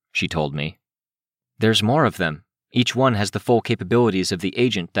 she told me. There's more of them. Each one has the full capabilities of the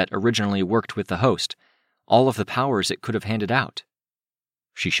agent that originally worked with the host, all of the powers it could have handed out.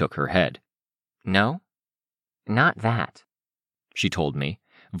 She shook her head. No? Not that, she told me,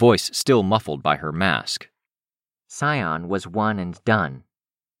 voice still muffled by her mask. Scion was one and done.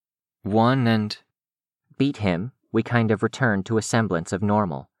 One and... Beat him, we kind of returned to a semblance of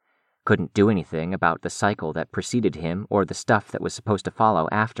normal. Couldn't do anything about the cycle that preceded him or the stuff that was supposed to follow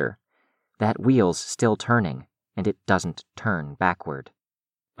after. That wheel's still turning, and it doesn't turn backward.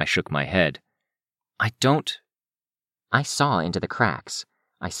 I shook my head. I saw into the cracks.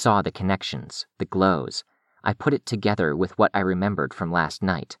 I saw the connections, the glows. I put it together with what I remembered from last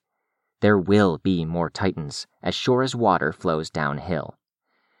night. There will be more Titans, as sure as water flows downhill.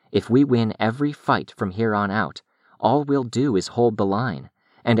 If we win every fight from here on out, all we'll do is hold the line,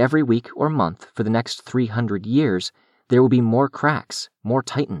 and every week or month for the next 300 years, there will be more cracks, more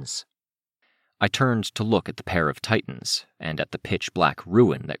Titans. I turned to look at the pair of Titans, and at the pitch-black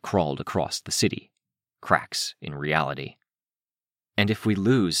ruin that crawled across the city. Cracks in reality. And if we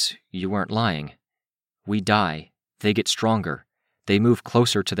lose, you weren't lying. We die, they get stronger, they move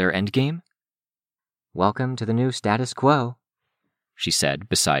closer to their endgame? Welcome to the new status quo, she said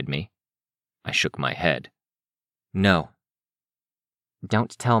beside me. I shook my head. No.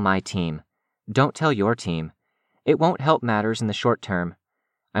 Don't tell my team. Don't tell your team. It won't help matters in the short term.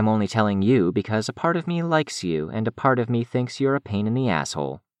 I'm only telling you because a part of me likes you and a part of me thinks you're a pain in the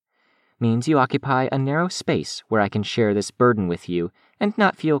asshole. Means you occupy a narrow space where I can share this burden with you and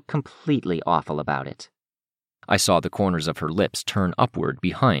not feel completely awful about it. I saw the corners of her lips turn upward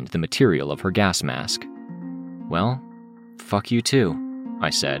behind the material of her gas mask. Well, fuck you too, I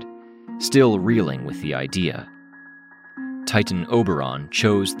said, still reeling with the idea. Titan Oberon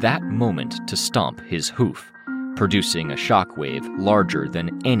chose that moment to stomp his hoof, producing a shockwave larger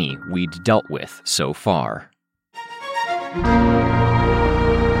than any we'd dealt with so far.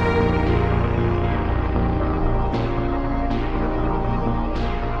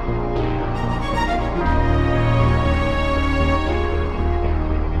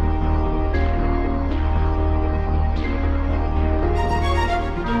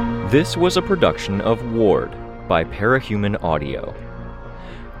 This was a production of Ward by Parahuman Audio.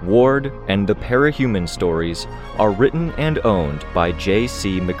 Ward and the Parahuman stories are written and owned by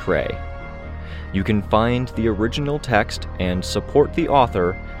J.C. McCrae. You can find the original text and support the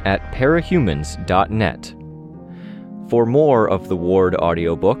author at parahumans.net. For more of the Ward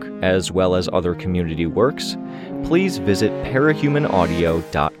audiobook, as well as other community works, please visit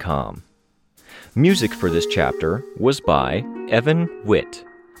parahumanaudio.com. Music for this chapter was by Evan Witt.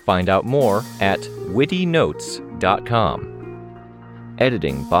 Find out more at wittynotes.com.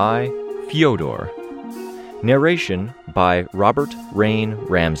 Editing by Fyodor. Narration by Robert Rain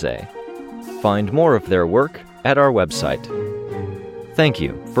Ramsey. Find more of their work at our website. Thank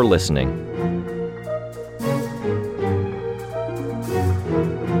you for listening.